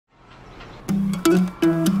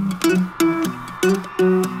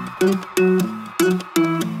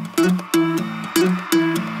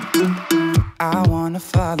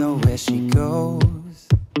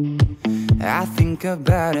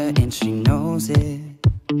knows it.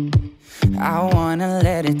 I wanna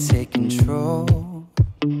let it take control,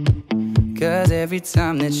 'cause every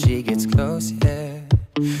time that she gets close, yeah,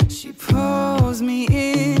 she pulls me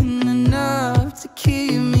in enough to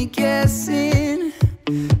keep me guessing.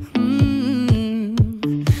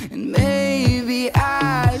 And maybe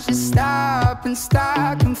I should stop and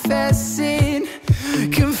start confessing,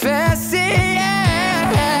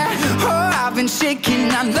 yeah. Oh, I've been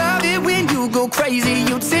shaking. I love it when you go crazy.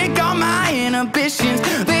 You take all my inhibitions.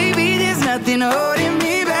 Baby, there's nothing holding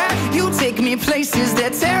me back. You take me places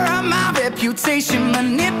that tear up my reputation,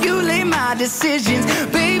 manipulate my decisions.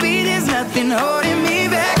 Baby, there's nothing holding me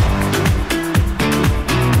back.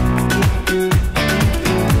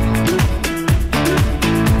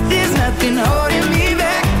 There's nothing holding me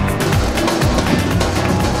back.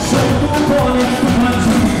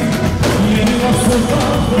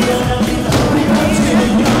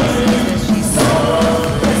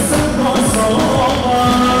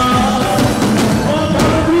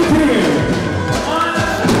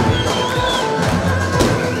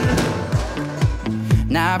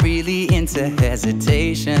 Not really into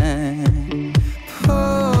hesitation,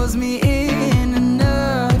 pulls me in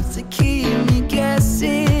enough to keep me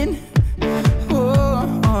guessing.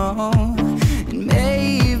 And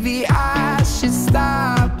maybe I should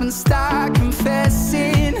stop and start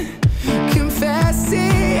confessing,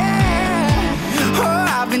 yeah. Oh,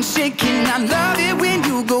 I've been shaking. I love it when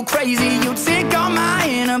you go crazy. You take all my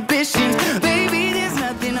inhibitions. Baby, there's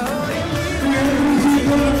nothing holding me.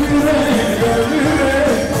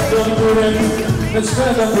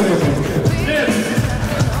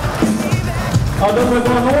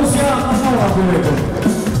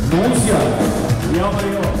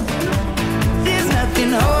 There's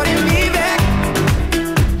nothing holding me back.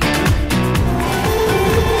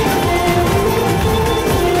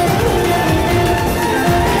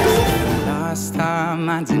 Last time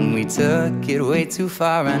I didn't, we took it way too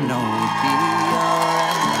far. I know we'd be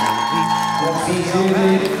alright. We'll be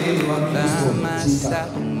alright if you walk by my side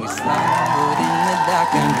when we slide in the dark.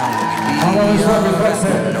 I know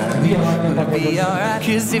we'd be alright.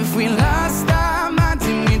 'Cause if we last time I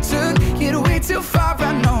didn't, we took it way too far. I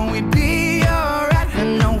know we'd be alright. I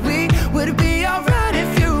know we would be alright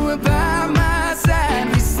if you were by my side.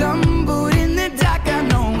 We stumbled in the dark. I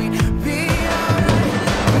know we'd be alright.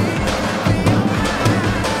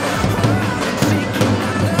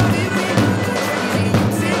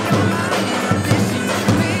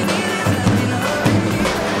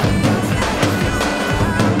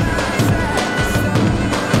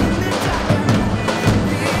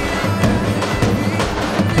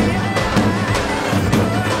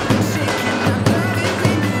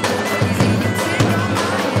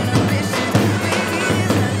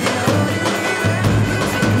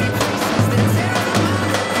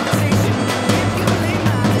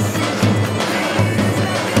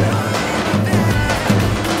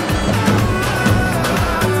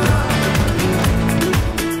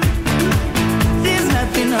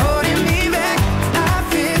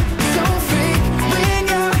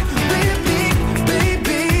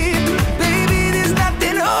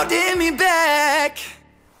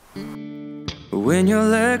 When your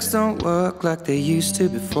legs don't work like they used to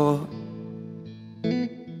before,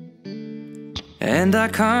 and I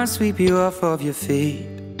can't sweep you off of your feet,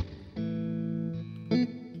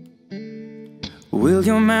 will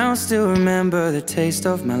your mouth still remember the taste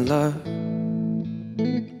of my love?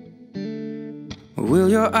 Will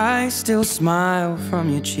your eyes still smile from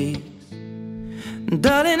your cheeks?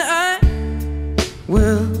 Darling, I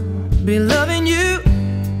will be loving you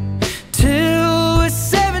till we're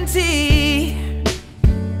 70.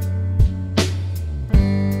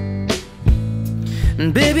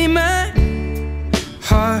 And baby, my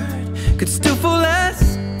heart could still fall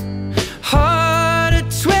less hard at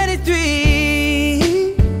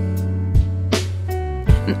 23.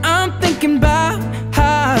 And I'm thinking about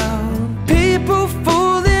how people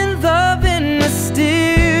fall in love in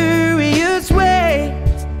mysterious ways.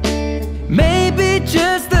 Maybe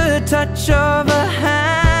just the touch of a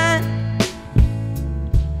hand.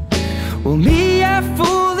 Well, me, I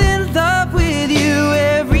fall in love with you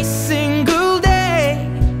every single day,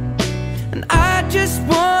 and I just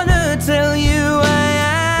wanna tell you I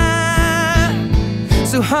am.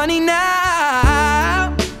 So honey,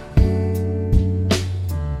 now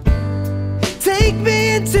take me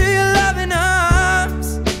into your loving arms,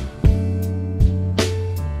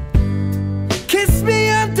 kiss me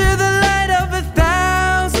under the light of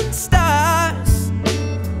 1,000 stars,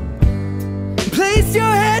 place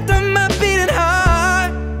your head on my beating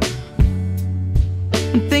heart.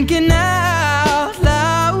 I'm thinking out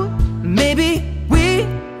loud, maybe we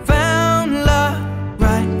found love.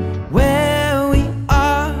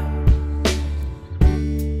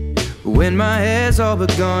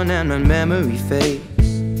 my memory fades.